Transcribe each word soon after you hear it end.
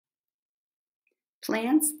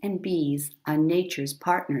Plants and bees are nature's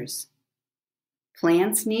partners.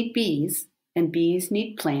 Plants need bees, and bees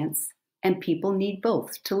need plants, and people need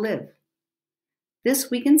both to live.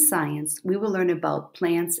 This week in science, we will learn about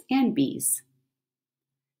plants and bees.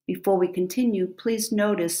 Before we continue, please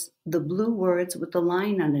notice the blue words with the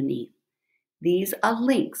line underneath. These are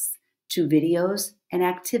links to videos and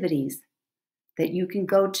activities that you can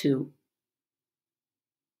go to.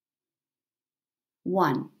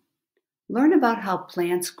 1. Learn about how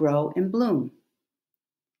plants grow and bloom.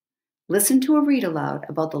 Listen to a read aloud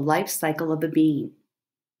about the life cycle of a bean.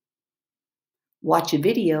 Watch a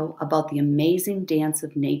video about the amazing dance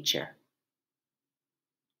of nature.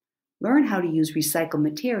 Learn how to use recycled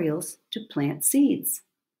materials to plant seeds.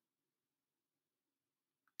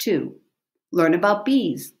 2. Learn about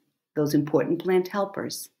bees, those important plant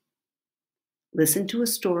helpers. Listen to a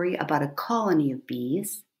story about a colony of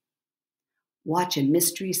bees. Watch a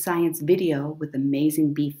mystery science video with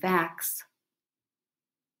amazing bee facts.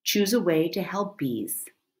 Choose a way to help bees.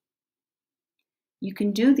 You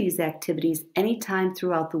can do these activities anytime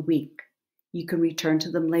throughout the week. You can return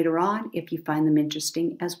to them later on if you find them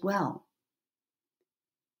interesting as well.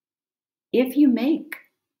 If you make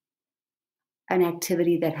an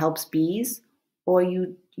activity that helps bees, or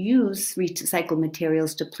you use recycled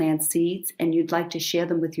materials to plant seeds and you'd like to share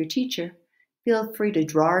them with your teacher, feel free to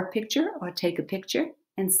draw a picture or take a picture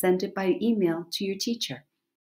and send it by email to your teacher.